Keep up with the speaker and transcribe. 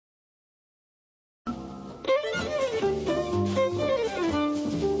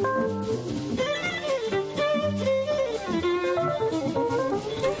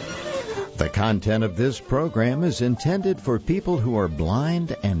content of this program is intended for people who are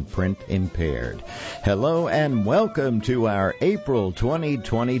blind and print impaired. Hello and welcome to our April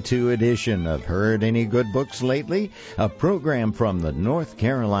 2022 edition of Heard Any Good Books Lately, a program from the North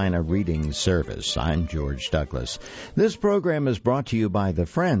Carolina Reading Service. I'm George Douglas. This program is brought to you by the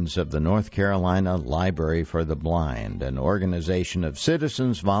Friends of the North Carolina Library for the Blind, an organization of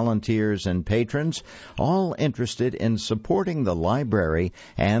citizens, volunteers, and patrons, all interested in supporting the library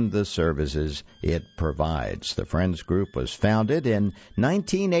and the services it provides. The Friends Group was founded in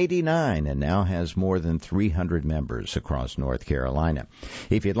 1989 and now has more than 300 members across North Carolina.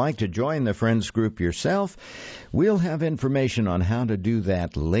 If you'd like to join the Friends Group yourself, we'll have information on how to do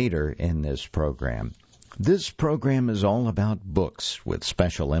that later in this program. This program is all about books, with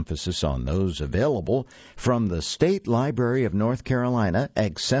special emphasis on those available from the State Library of North Carolina,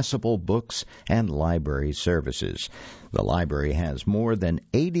 accessible books and library services. The library has more than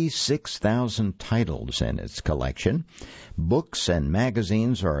 86,000 titles in its collection. Books and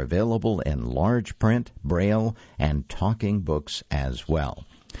magazines are available in large print, braille, and talking books as well.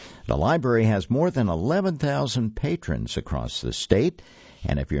 The library has more than 11,000 patrons across the state.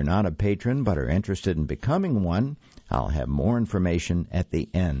 And if you're not a patron but are interested in becoming one, I'll have more information at the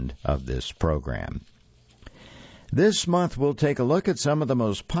end of this program. This month, we'll take a look at some of the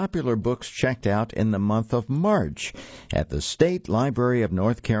most popular books checked out in the month of March at the State Library of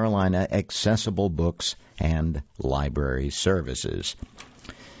North Carolina Accessible Books and Library Services.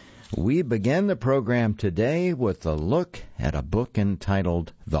 We begin the program today with a look at a book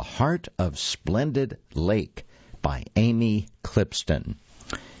entitled The Heart of Splendid Lake by Amy Clipston.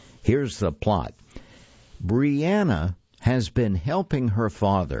 Here's the plot. Brianna has been helping her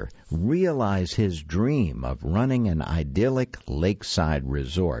father realize his dream of running an idyllic lakeside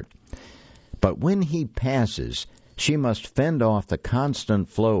resort. But when he passes, she must fend off the constant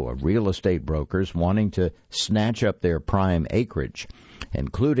flow of real estate brokers wanting to snatch up their prime acreage,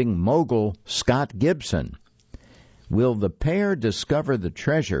 including mogul Scott Gibson. Will the pair discover the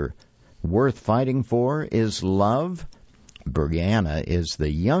treasure worth fighting for is love? Brianna is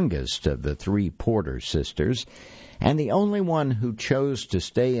the youngest of the three Porter sisters and the only one who chose to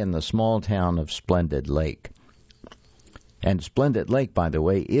stay in the small town of Splendid Lake. And Splendid Lake, by the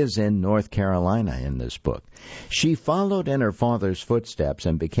way, is in North Carolina in this book. She followed in her father's footsteps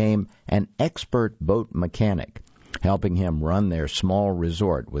and became an expert boat mechanic, helping him run their small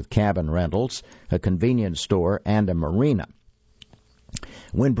resort with cabin rentals, a convenience store, and a marina.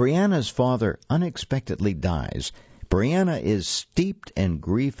 When Brianna's father unexpectedly dies, Brianna is steeped in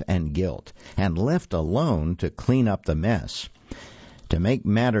grief and guilt and left alone to clean up the mess. To make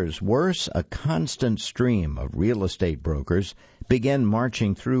matters worse, a constant stream of real estate brokers begin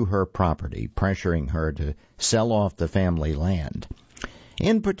marching through her property, pressuring her to sell off the family land.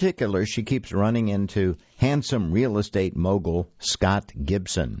 In particular, she keeps running into handsome real estate mogul Scott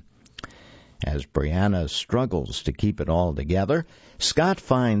Gibson. As Brianna struggles to keep it all together, Scott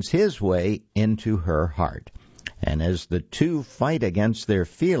finds his way into her heart. And as the two fight against their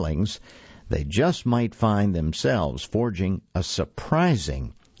feelings, they just might find themselves forging a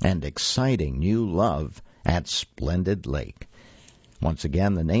surprising and exciting new love at Splendid Lake. Once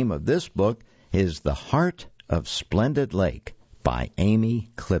again, the name of this book is The Heart of Splendid Lake by Amy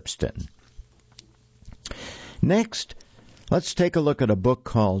Clipston. Next, let's take a look at a book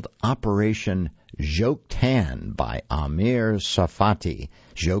called Operation Joktan by Amir Tsarfati.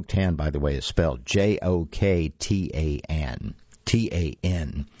 Joktan, by the way, is spelled Joktan.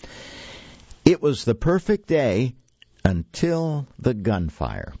 T-A-N. It was the perfect day until the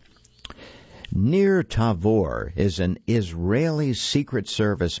gunfire. Nir Tavor is an Israeli Secret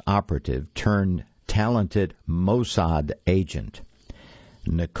Service operative turned talented Mossad agent.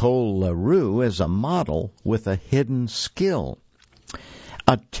 Nicole LaRue is a model with a hidden skill.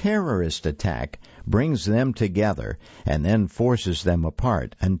 A terrorist attack brings them together and then forces them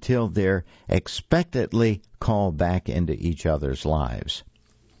apart until they're expectedly called back into each other's lives.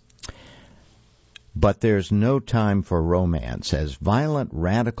 But there's no time for romance. As violent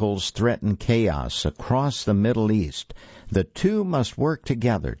radicals threaten chaos across the Middle East, the two must work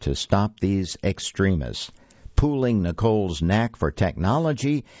together to stop these extremists, pooling Nicole's knack for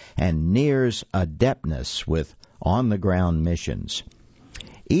technology and Nir's adeptness with on-the-ground missions.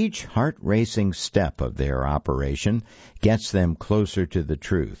 Each heart-racing step of their operation gets them closer to the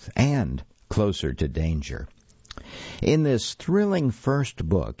truth and closer to danger. In this thrilling first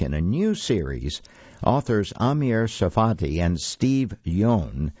book in a new series, authors Amir Tsarfati and Steve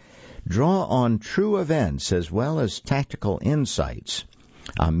Yohn draw on true events as well as tactical insights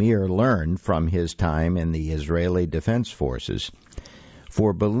Amir learned from his time in the Israeli Defense Forces.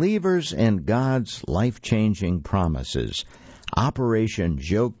 For believers in God's life-changing promises, Operation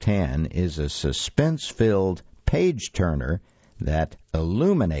Joktan is a suspense-filled page-turner that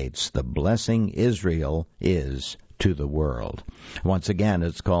illuminates the blessing Israel is to the world. Once again,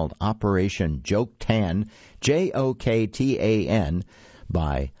 it's called Operation Joktan, Joktan,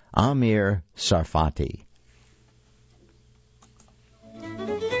 by Amir Tsarfati.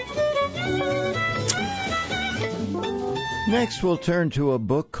 Next, we'll turn to a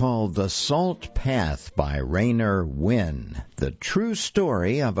book called The Salt Path by Rainer Winn, the true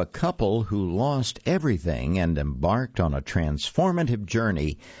story of a couple who lost everything and embarked on a transformative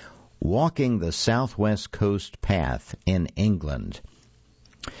journey walking the Southwest Coast Path in England.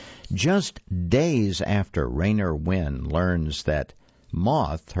 Just days after Rainer Winn learns that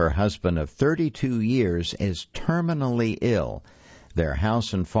Moth, her husband of 32 years, is terminally ill, their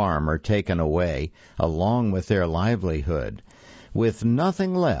house and farm are taken away, along with their livelihood. With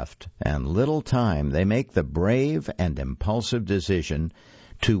nothing left and little time, they make the brave and impulsive decision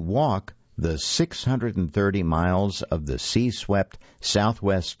to walk the 630 miles of the sea-swept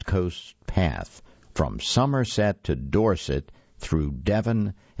Southwest Coast Path from Somerset to Dorset through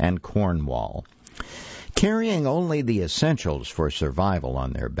Devon and Cornwall. Carrying only the essentials for survival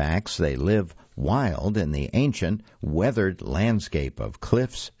on their backs, they live wild in the ancient, weathered landscape of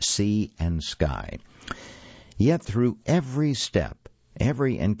cliffs, sea, and sky. Yet through every step,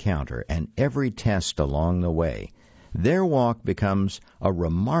 every encounter, and every test along the way, their walk becomes a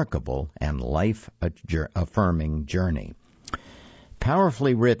remarkable and life-affirming journey.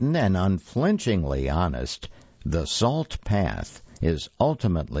 Powerfully written and unflinchingly honest, The Salt Path is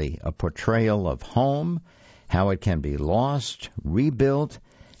ultimately a portrayal of home, how it can be lost, rebuilt,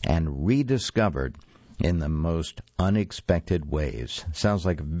 and rediscovered in the most unexpected ways. Sounds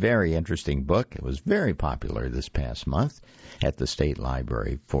like a very interesting book. It was very popular this past month at the State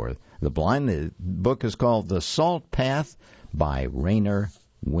Library for the Blind. The book is called The Salt Path by Rainer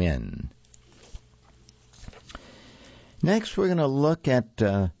Winn. Next, we're going to look at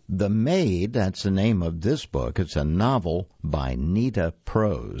The Maid. That's the name of this book. It's a novel by Nita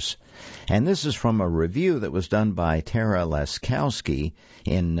Prose. And this is from a review that was done by Tara Laskowski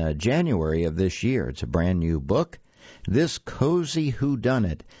in January of this year. It's a brand new book. This cozy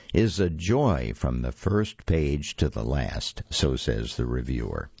whodunit is a joy from the first page to the last, so says the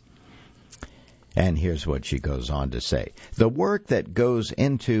reviewer. And here's what she goes on to say. The work that goes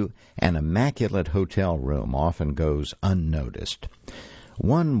into an immaculate hotel room often goes unnoticed.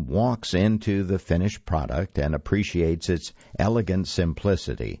 One walks into the finished product and appreciates its elegant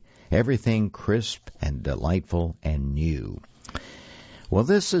simplicity, everything crisp and delightful and new. Well,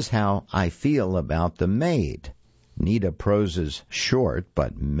 this is how I feel about The Maid, Nita Prose's short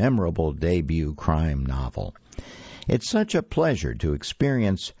but memorable debut crime novel. It's such a pleasure to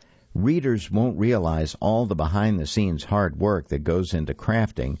experience. Readers won't realize all the behind-the-scenes hard work that goes into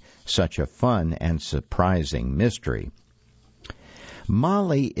crafting such a fun and surprising mystery.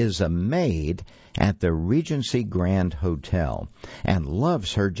 Molly is a maid at the Regency Grand Hotel and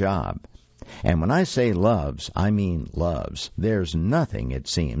loves her job. And when I say loves, I mean loves. There's nothing, it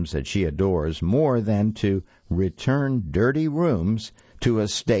seems, that she adores more than to return dirty rooms to a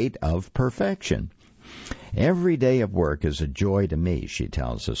state of perfection. Every day of work is a joy to me, she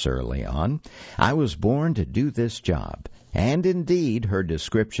tells us early on. I was born to do this job. And indeed, her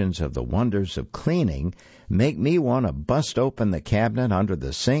descriptions of the wonders of cleaning make me want to bust open the cabinet under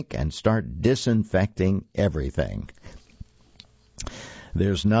the sink and start disinfecting everything.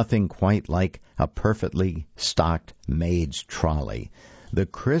 There's nothing quite like a perfectly stocked maid's trolley. The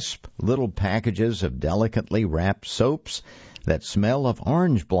crisp little packages of delicately wrapped soaps that smell of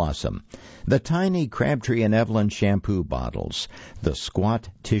orange blossom, the tiny Crabtree and Evelyn shampoo bottles, the squat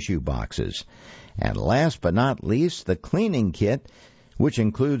tissue boxes, and last but not least, the cleaning kit, which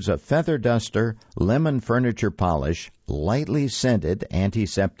includes a feather duster, lemon furniture polish, lightly scented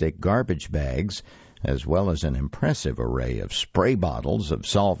antiseptic garbage bags, as well as an impressive array of spray bottles of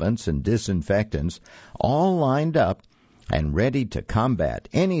solvents and disinfectants, all lined up and ready to combat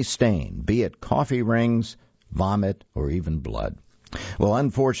any stain, be it coffee rings, vomit, or even blood. Well,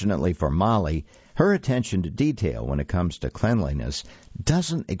 unfortunately for Molly, her attention to detail when it comes to cleanliness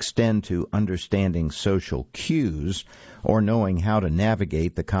doesn't extend to understanding social cues or knowing how to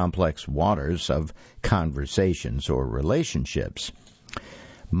navigate the complex waters of conversations or relationships.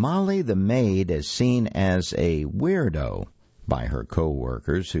 Molly the maid is seen as a weirdo by her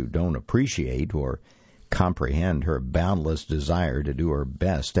co-workers who don't appreciate or comprehend her boundless desire to do her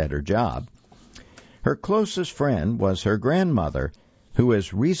best at her job. Her closest friend was her grandmother, who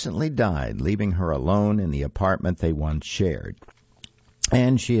has recently died, leaving her alone in the apartment they once shared.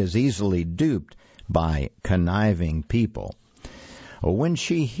 and she is easily duped by conniving people. When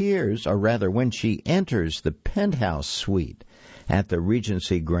she enters the penthouse suite at the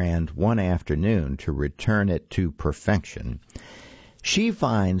Regency Grand one afternoon to return it to perfection, she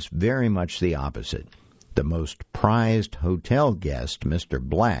finds very much the opposite. The most prized hotel guest, Mr.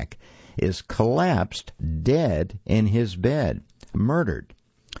 Black, is collapsed dead in his bed, murdered.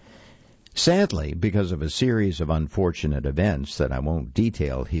 Sadly, because of a series of unfortunate events that I won't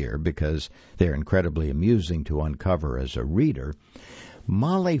detail here because they're incredibly amusing to uncover as a reader,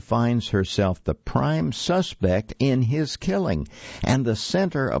 Molly finds herself the prime suspect in his killing and the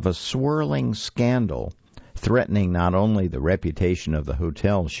center of a swirling scandal, threatening not only the reputation of the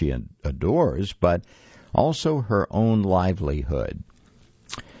hotel she adores, but also her own livelihood.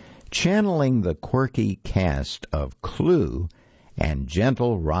 Channeling the quirky cast of Clue and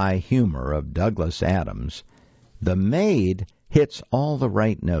gentle wry humor of Douglas Adams, The Maid hits all the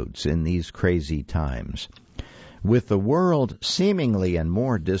right notes in these crazy times. With the world seemingly in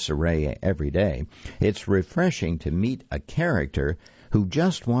more disarray every day, it's refreshing to meet a character who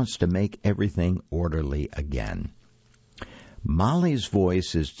just wants to make everything orderly again. Molly's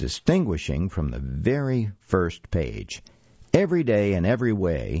voice is distinguishing from the very first page. Every day in every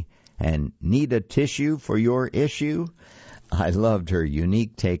way, and need a tissue for your issue? I loved her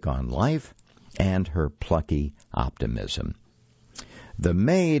unique take on life and her plucky optimism. The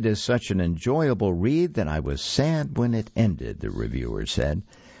Maid is such an enjoyable read that I was sad when it ended, the reviewer said.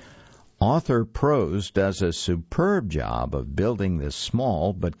 Author prose does a superb job of building this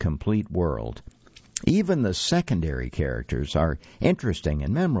small but complete world. Even the secondary characters are interesting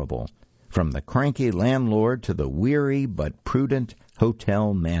and memorable, from the cranky landlord to the weary but prudent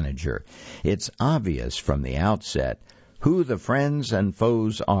hotel manager. It's obvious from the outset who the friends and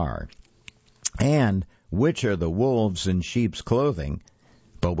foes are, and which are the wolves in sheep's clothing,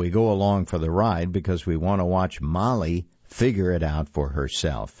 but we go along for the ride because we want to watch Molly figure it out for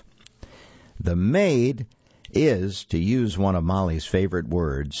herself. The Maid is, to use one of Molly's favorite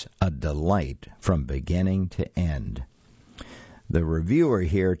words, a delight from beginning to end. The reviewer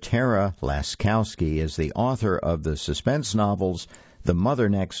here, Tara Laskowski, is the author of the suspense novels The Mother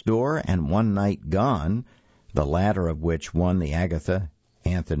Next Door and One Night Gone, the latter of which won the Agatha,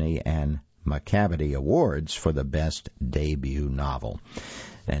 Anthony, and Macavity Awards for the best debut novel.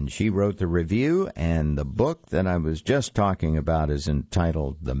 And she wrote the review, and the book that I was just talking about is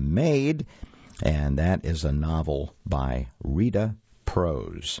entitled The Maid, and that is a novel by Rita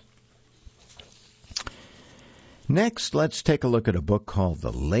Prose. Next, let's take a look at a book called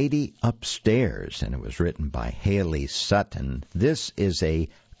The Lady Upstairs, and it was written by Haley Sutton. This is a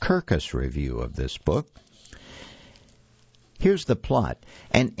Kirkus review of this book. Here's the plot.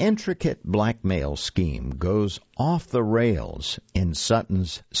 An intricate blackmail scheme goes off the rails in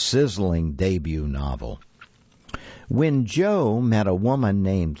Sutton's sizzling debut novel. When Joe met a woman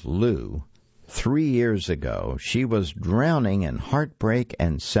named Lou 3 years ago, she was drowning in heartbreak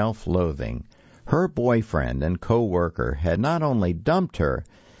and self-loathing. Her boyfriend and co-worker had not only dumped her,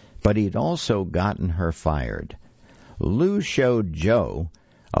 but he'd also gotten her fired. Lou showed Joe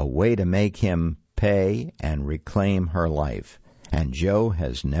a way to make him pay and reclaim her life, and Joe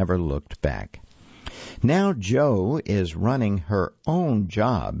has never looked back. Now Joe is running her own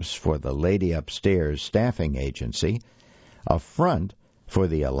jobs for the Lady Upstairs staffing agency, a front for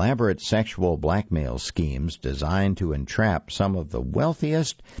the elaborate sexual blackmail schemes designed to entrap some of the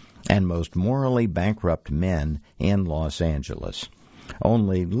wealthiest and most morally bankrupt men in Los Angeles.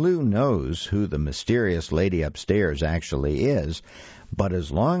 Only Lou knows who the mysterious Lady Upstairs actually is, but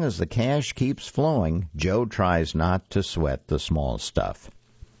as long as the cash keeps flowing, Joe tries not to sweat the small stuff.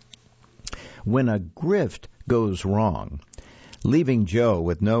 When a grift goes wrong, leaving Joe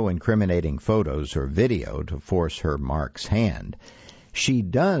with no incriminating photos or video to force her Mark's hand, she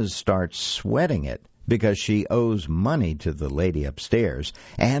does start sweating it because she owes money to the Lady Upstairs,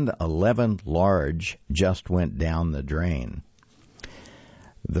 and 11 large just went down the drain.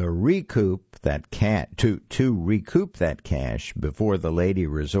 To recoup that cash before the lady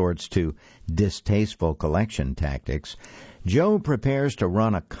resorts to distasteful collection tactics, Joe prepares to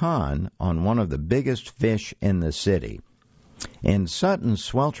run a con on one of the biggest fish in the city. In Sutton's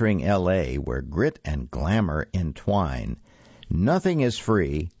sweltering L.A., where grit and glamour entwine, nothing is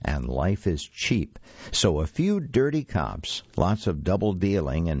free and life is cheap, so a few dirty cops, lots of double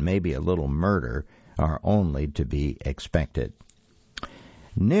dealing, and maybe a little murder are only to be expected.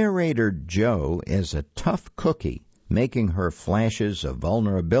 Narrator Joe is a tough cookie, making her flashes of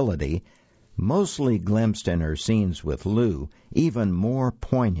vulnerability, mostly glimpsed in her scenes with Lou, even more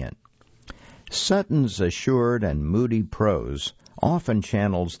poignant. Sutton's assured and moody prose often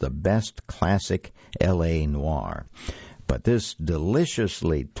channels the best classic L.A. noir. But this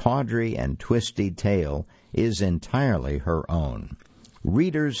deliciously tawdry and twisty tale is entirely her own.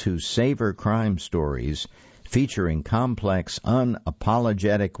 Readers who savor crime stories featuring complex,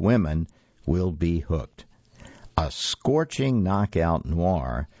 unapologetic women will be hooked. A scorching knockout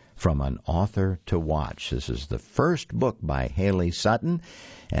noir from an author to watch. This is the first book by Haley Sutton,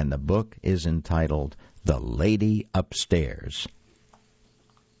 and the book is entitled The Lady Upstairs.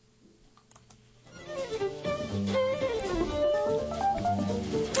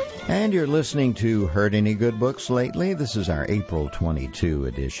 And you're listening to Heard Any Good Books Lately? This is our April 22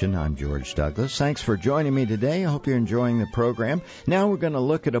 edition. I'm George Douglas. Thanks for joining me today. I hope you're enjoying the program. Now we're going to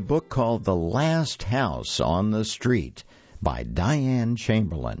look at a book called The Last House on the Street by Diane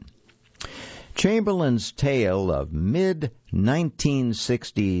Chamberlain. Chamberlain's tale of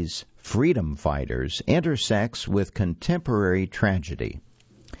mid-1960s freedom fighters intersects with contemporary tragedy.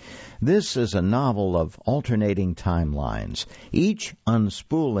 This is a novel of alternating timelines, each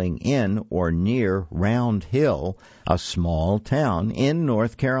unspooling in or near Round Hill, a small town in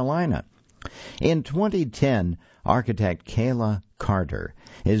North Carolina. In 2010, architect Kayla Carter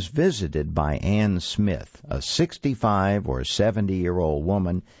is visited by Ann Smith, a 65 or 70-year-old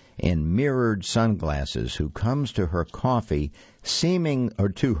woman in mirrored sunglasses who comes to her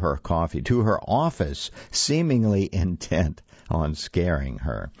office seemingly intent on scaring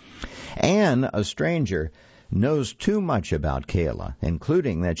her. Anne, a stranger, knows too much about Kayla,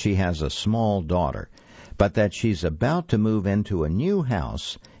 including that she has a small daughter, but that she's about to move into a new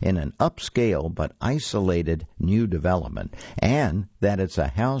house in an upscale but isolated new development, and that it's a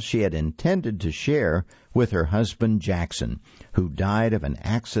house she had intended to share with her husband Jackson, who died of an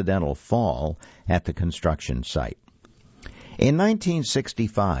accidental fall at the construction site. In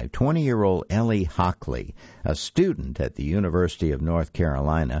 1965, 20-year-old Ellie Hockley, a student at the University of North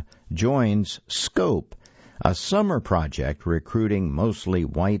Carolina, joins SCOPE, a summer project recruiting mostly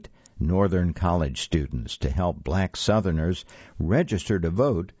white Northern college students to help black Southerners register to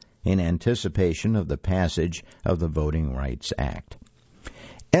vote in anticipation of the passage of the Voting Rights Act.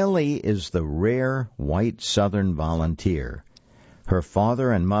 Ellie is the rare white Southern volunteer. Her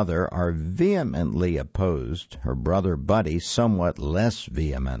father and mother are vehemently opposed, her brother Buddy somewhat less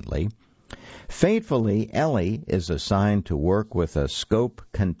vehemently. Fatefully, Ellie is assigned to work with a SCOPE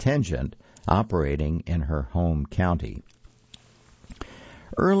contingent operating in her home county.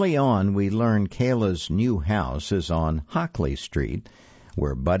 Early on, we learn Kayla's new house is on Hockley Street,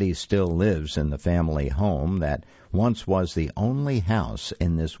 where Buddy still lives in the family home that once was the only house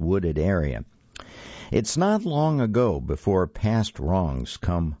in this wooded area. It's not long ago before past wrongs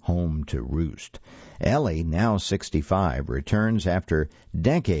come home to roost. Ellie, now 65, returns after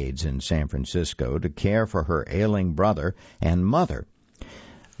decades in San Francisco to care for her ailing brother and mother.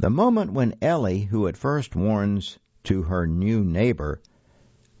 The moment when Ellie, who at first warns to her new neighbor,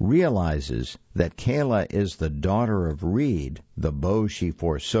 realizes that Kayla is the daughter of Reed, the beau she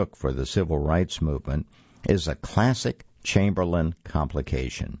forsook for the civil rights movement, is a classic Chamberlain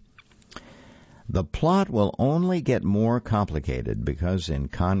complication. The plot will only get more complicated because, in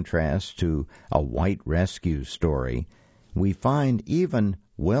contrast to a white rescue story, we find even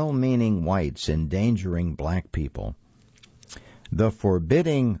well-meaning whites endangering black people. The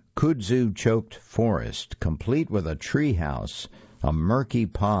forbidding kudzu-choked forest, complete with a treehouse, a murky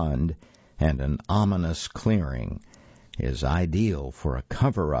pond, and an ominous clearing, is ideal for a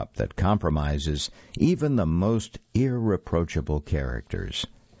cover-up that compromises even the most irreproachable characters.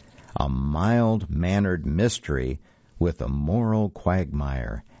 A mild-mannered mystery with a moral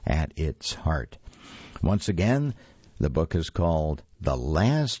quagmire at its heart. Once again, the book is called The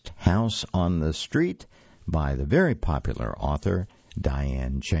Last House on the Street by the very popular author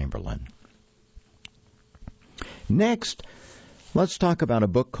Diane Chamberlain. Next, let's talk about a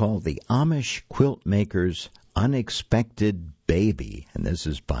book called The Amish Quilt Maker's Unexpected Baby, and this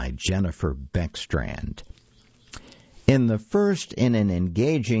is by Jennifer Beckstrand. In the first in an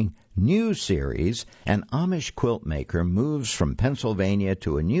engaging new series, an Amish quilt maker moves from Pennsylvania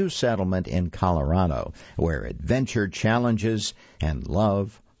to a new settlement in Colorado, where adventure, challenges, and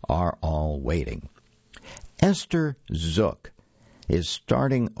love are all waiting. Esther Zook is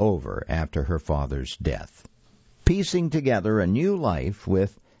starting over after her father's death, piecing together a new life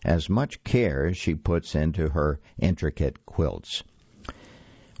with as much care as she puts into her intricate quilts.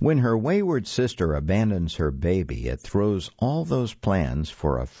 When her wayward sister abandons her baby, it throws all those plans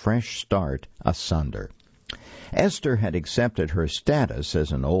for a fresh start asunder. Esther had accepted her status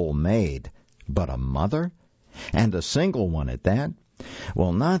as an old maid, but a mother? And a single one at that?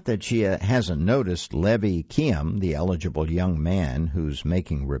 Well, not that she hasn't noticed Levi Kiem, the eligible young man who's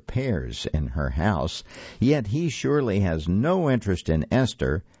making repairs in her house, yet he surely has no interest in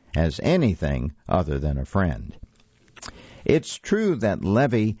Esther as anything other than a friend. It's true that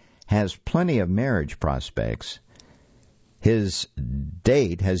Levi has plenty of marriage prospects. His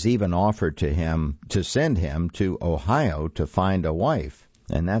date has even offered to send him to Ohio to find a wife.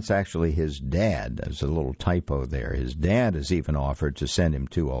 And that's actually his dad. There's a little typo there. His dad has even offered to send him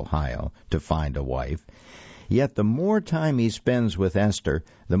to Ohio to find a wife. Yet the more time he spends with Esther,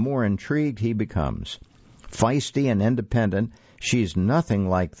 the more intrigued he becomes. Feisty and independent, she's nothing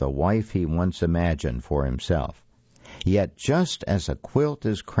like the wife he once imagined for himself. Yet just as a quilt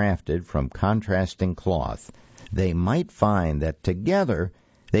is crafted from contrasting cloth, they might find that together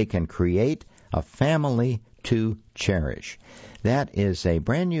they can create a family to cherish. That is a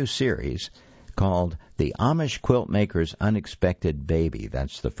brand new series called The Amish Quilt Maker's Unexpected Baby.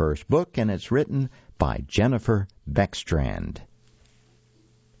 That's the first book, and it's written by Jennifer Beckstrand.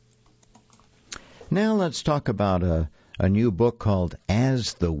 Now let's talk about a new book called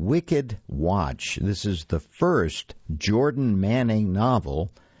As the Wicked Watch. This is the first Jordan Manning novel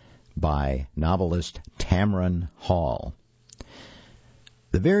by novelist Tamron Hall.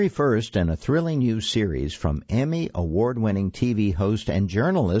 The very first in a thrilling new series from Emmy award-winning TV host and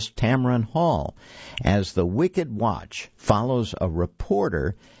journalist Tamron Hall. As the Wicked Watch follows a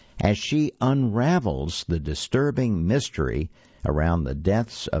reporter as she unravels the disturbing mystery around the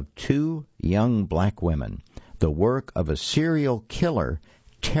deaths of two young black women, the work of a serial killer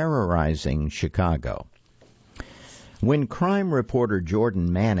terrorizing Chicago. When crime reporter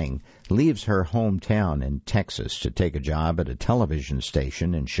Jordan Manning leaves her hometown in Texas to take a job at a television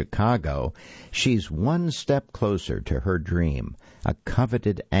station in Chicago, she's one step closer to her dream, a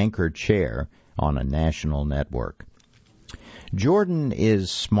coveted anchor chair on a national network. Jordan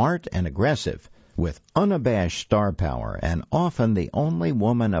is smart and aggressive, with unabashed star power, and often the only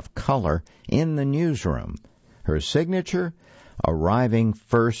woman of color in the newsroom. Her signature? Arriving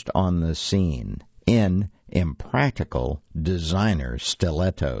first on the scene in impractical designer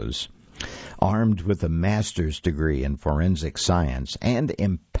stilettos. Armed with a master's degree in forensic science and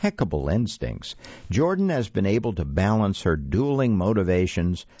impeccable instincts, Jordan has been able to balance her dueling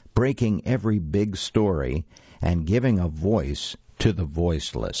motivations, breaking every big story, and giving a voice to the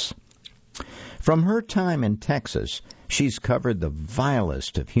voiceless. From her time in Texas, she's covered the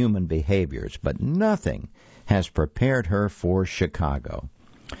vilest of human behaviors, but nothing has prepared her for Chicago.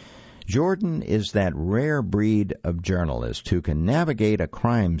 Jordan is that rare breed of journalist who can navigate a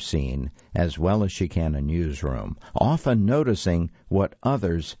crime scene as well as she can a newsroom, often noticing what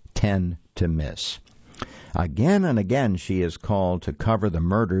others tend to miss. Again and again she is called to cover the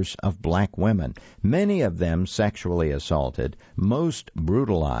murders of black women, many of them sexually assaulted, most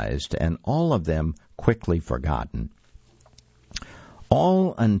brutalized, and all of them quickly forgotten.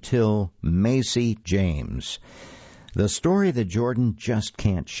 All until Macy James, the story that Jordan just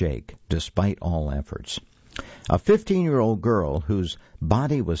can't shake, despite all efforts. A 15-year-old girl whose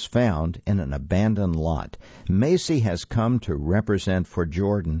body was found in an abandoned lot. Macy has come to represent for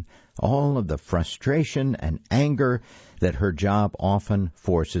Jordan all of the frustration and anger that her job often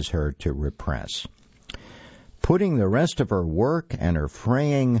forces her to repress. Putting the rest of her work and her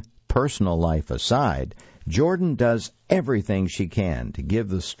fraying personal life aside, Jordan does everything she can to give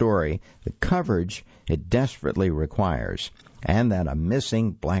the story the coverage it desperately requires, and that a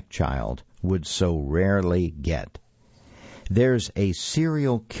missing black child would so rarely get. There's a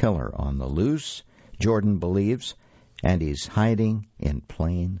serial killer on the loose, Jordan believes, and he's hiding in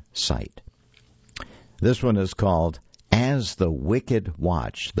plain sight. This one is called As the Wicked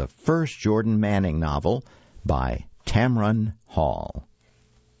Watch, the first Jordan Manning novel by Tamron Hall.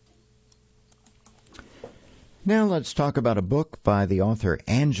 Now let's talk about a book by the author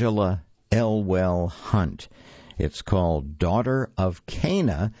Angela Elwell Hunt. It's called Daughter of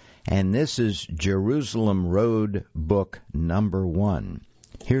Cana, and this is Jerusalem Road book number 1.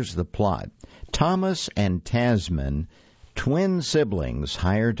 Here's the plot. Thomas and Tasman, twin siblings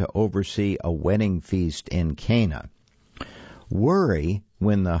hired to oversee a wedding feast in Cana, worry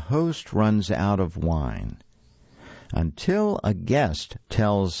when the host runs out of wine, until a guest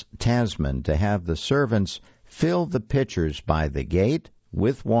tells Tasman to have the servants fill the pitchers by the gate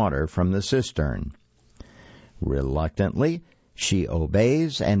with water from the cistern. Reluctantly, she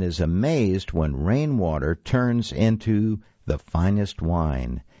obeys and is amazed when rainwater turns into the finest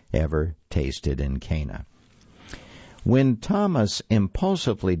wine ever tasted in Cana. When Thomas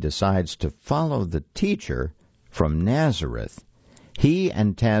impulsively decides to follow the teacher from Nazareth, He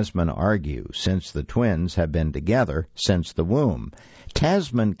and Tasman argue since the twins have been together since the womb.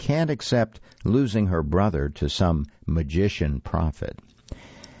 Tasman can't accept losing her brother to some magician prophet.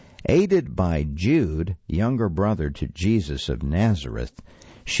 Aided by Jude, younger brother to Jesus of Nazareth,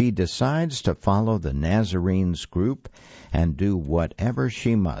 she decides to follow the Nazarenes group and do whatever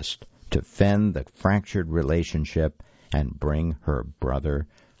she must to fend the fractured relationship and bring her brother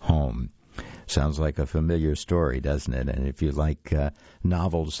home. Sounds like a familiar story, doesn't it? And if you like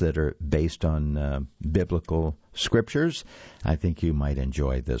novels that are based on biblical scriptures, I think you might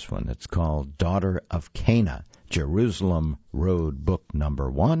enjoy this one. It's called Daughter of Cana, Jerusalem Road, Book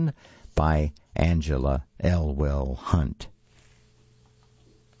Number 1 by Angela Elwell Hunt.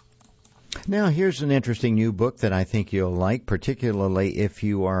 Now, here's an interesting new book that I think you'll like, particularly if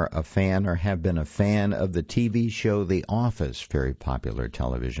you are a fan or have been a fan of the TV show The Office, very popular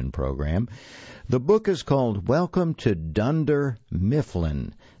television program. The book is called Welcome to Dunder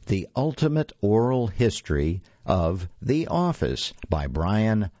Mifflin, The Ultimate Oral History of The Office by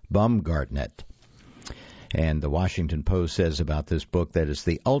Brian Baumgartnet. And the Washington Post says about this book that it's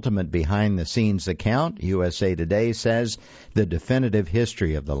the ultimate behind-the-scenes account. USA Today says the definitive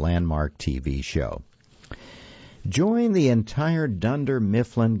history of the landmark TV show. Join the entire Dunder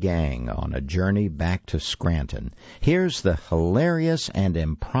Mifflin gang on a journey back to Scranton. Here's the hilarious and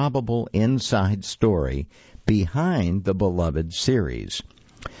improbable inside story behind the beloved series.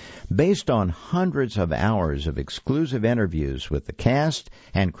 Based on hundreds of hours of exclusive interviews with the cast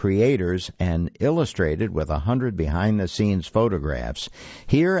and creators and illustrated with 100 behind-the-scenes photographs,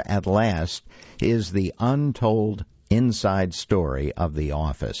 here at last is the untold inside story of The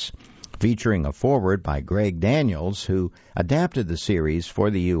Office, featuring a foreword by Greg Daniels, who adapted the series for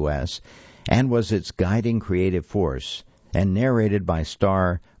the U.S. and was its guiding creative force, and narrated by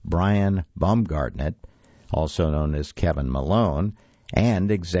star Brian Baumgartnet, also known as Kevin Malone,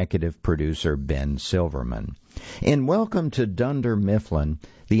 and executive producer Ben Silverman. In Welcome to Dunder Mifflin,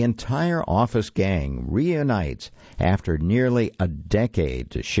 the entire Office gang reunites after nearly a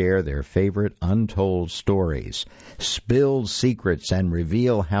decade to share their favorite untold stories, spill secrets, and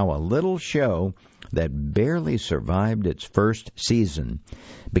reveal how a little show that barely survived its first season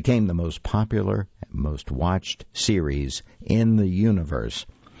became the most popular, most watched series in the universe.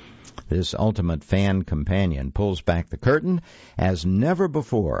 This ultimate fan companion pulls back the curtain as never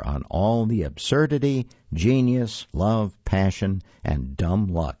before on all the absurdity, genius, love, passion, and dumb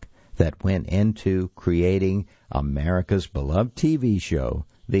luck that went into creating America's beloved TV show,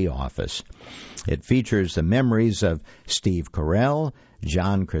 The Office. It features the memories of Steve Carell,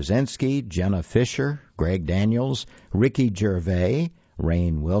 John Krasinski, Jenna Fisher, Greg Daniels, Ricky Gervais,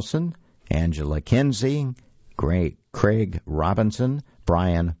 Rainn Wilson, Angela Kinsey, Craig Robinson,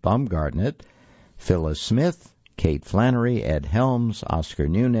 Brian Baumgartnet, Phyllis Smith, Kate Flannery, Ed Helms, Oscar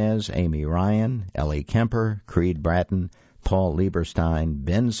Nunez, Amy Ryan, Ellie Kemper, Creed Bratton, Paul Lieberstein,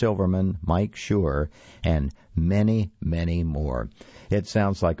 Ben Silverman, Mike Schur, and many, many more. It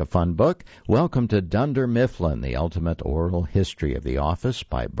sounds like a fun book. Welcome to Dunder Mifflin, The Ultimate Oral History of The Office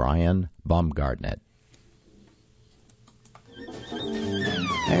by Brian Baumgartnet.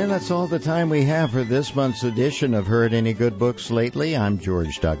 And that's all the time we have for this month's edition of Heard Any Good Books Lately. I'm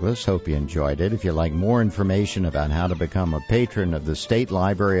George Douglas. Hope you enjoyed it. If you'd like more information about how to become a patron of the State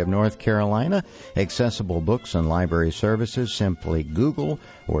Library of North Carolina, accessible books and library services, simply Google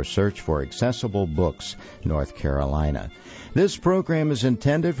or search for Accessible Books, North Carolina. This program is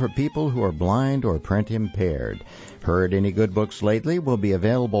intended for people who are blind or print impaired. Heard Any Good Books Lately will be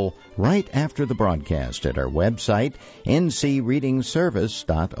available right after the broadcast at our website,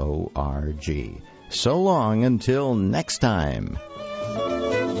 ncreadingservice.org. So long until next time.